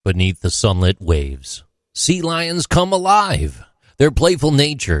Beneath the sunlit waves, sea lions come alive, their playful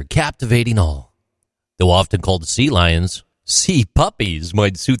nature captivating all. Though often called sea lions, sea puppies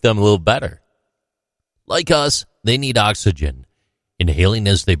might suit them a little better. Like us, they need oxygen, inhaling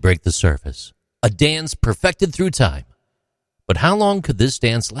as they break the surface, a dance perfected through time. But how long could this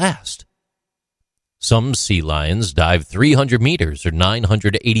dance last? Some sea lions dive 300 meters or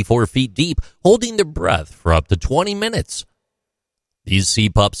 984 feet deep, holding their breath for up to 20 minutes. These sea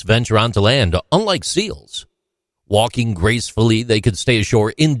pups venture onto land, unlike seals. Walking gracefully, they could stay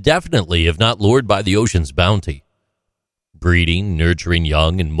ashore indefinitely if not lured by the ocean's bounty. Breeding, nurturing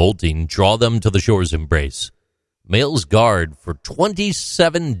young, and molting draw them to the shore's embrace. Males guard for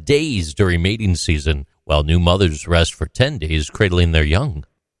 27 days during mating season, while new mothers rest for 10 days cradling their young.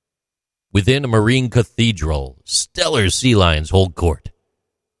 Within a marine cathedral, Steller sea lions hold court.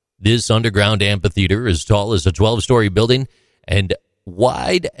 This underground amphitheater, as tall as a 12-story building and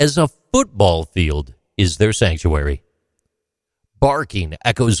wide as a football field, is their sanctuary. Barking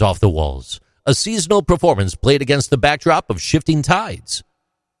echoes off the walls, a seasonal performance played against the backdrop of shifting tides.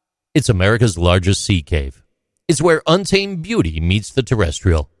 It's America's largest sea cave. It's where untamed beauty meets the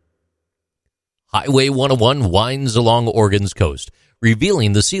terrestrial. Highway 101 winds along Oregon's coast,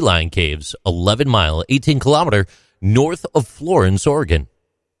 revealing the Sea Lion Caves, 11-mile, 18-kilometer north of Florence, Oregon.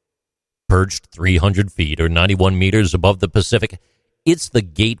 Perched 300 feet or 91 meters above the Pacific, it's the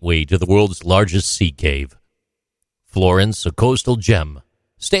gateway to the world's largest sea cave. Florence, a coastal gem,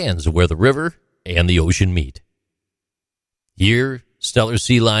 stands where the river and the ocean meet. Here, Steller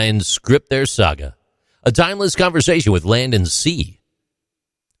sea lions script their saga, a timeless conversation with land and sea.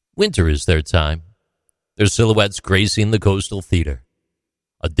 Winter is their time, their silhouettes gracing the coastal theater.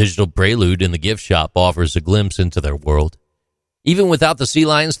 A digital prelude in the gift shop offers a glimpse into their world. Even without the sea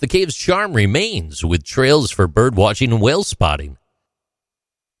lions, the cave's charm remains, with trails for bird watching and whale spotting.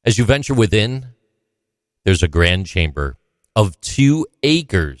 As you venture within, there's a grand chamber of 2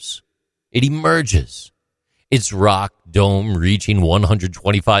 acres. It emerges, its rock dome reaching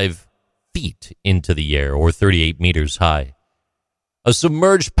 125 feet into the air, or 38 meters high. A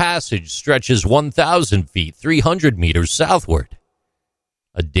submerged passage stretches 1,000 feet, 300 meters southward.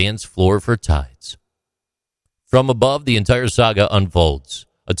 A dance floor for tides. From above, the entire saga unfolds,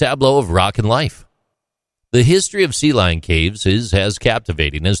 a tableau of rock and life. The history of Sea Lion Caves is as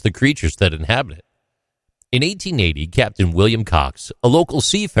captivating as the creatures that inhabit it. In 1880, Captain William Cox, a local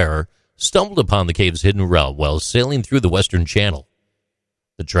seafarer, stumbled upon the cave's hidden realm while sailing through the Western Channel.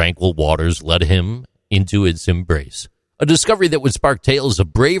 The tranquil waters led him into its embrace, a discovery that would spark tales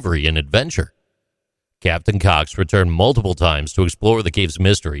of bravery and adventure. Captain Cox returned multiple times to explore the cave's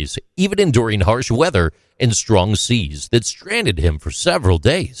mysteries, even enduring harsh weather and strong seas that stranded him for several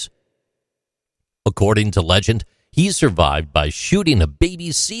days. According to legend, he survived by shooting a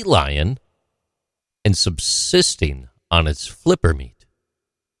baby sea lion and subsisting on its flipper meat.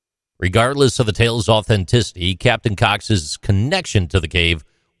 Regardless of the tale's authenticity, Captain Cox's connection to the cave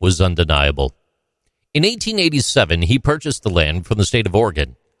was undeniable. In 1887, he purchased the land from the state of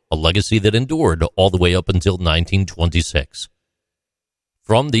Oregon, a legacy that endured all the way up until 1926.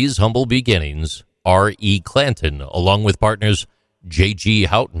 From these humble beginnings, R.E. Clanton, along with partners J.G.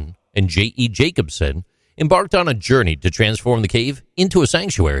 Houghton and J.E. Jacobson, embarked on a journey to transform the cave into a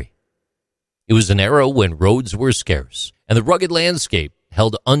sanctuary. It was an era when roads were scarce and the rugged landscape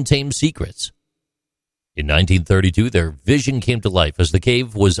held untamed secrets. In 1932, their vision came to life as the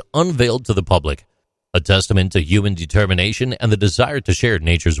cave was unveiled to the public, a testament to human determination and the desire to share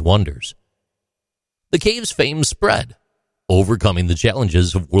nature's wonders. The cave's fame spread, overcoming the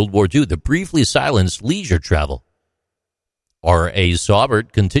challenges of World War II that briefly silenced leisure travel. R.A.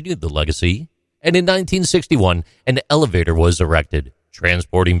 Saubert continued the legacy, and in 1961, an elevator was erected,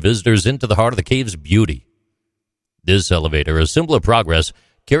 transporting visitors into the heart of the cave's beauty. This elevator, a symbol of progress,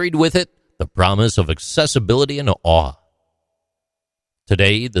 carried with it the promise of accessibility and awe.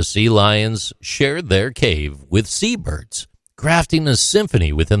 Today, the sea lions share their cave with seabirds, crafting a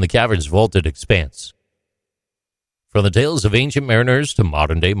symphony within the cavern's vaulted expanse. From the tales of ancient mariners to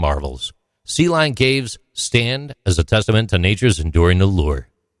modern-day marvels, Sea Lion Caves stand as a testament to nature's enduring allure.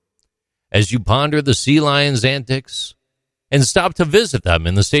 As you ponder the sea lion's antics and stop to visit them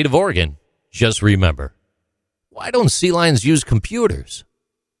in the state of Oregon, just remember, why don't sea lions use computers?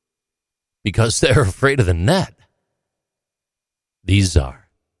 Because they're afraid of the net. These are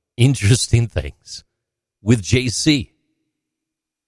Interesting Things with JC.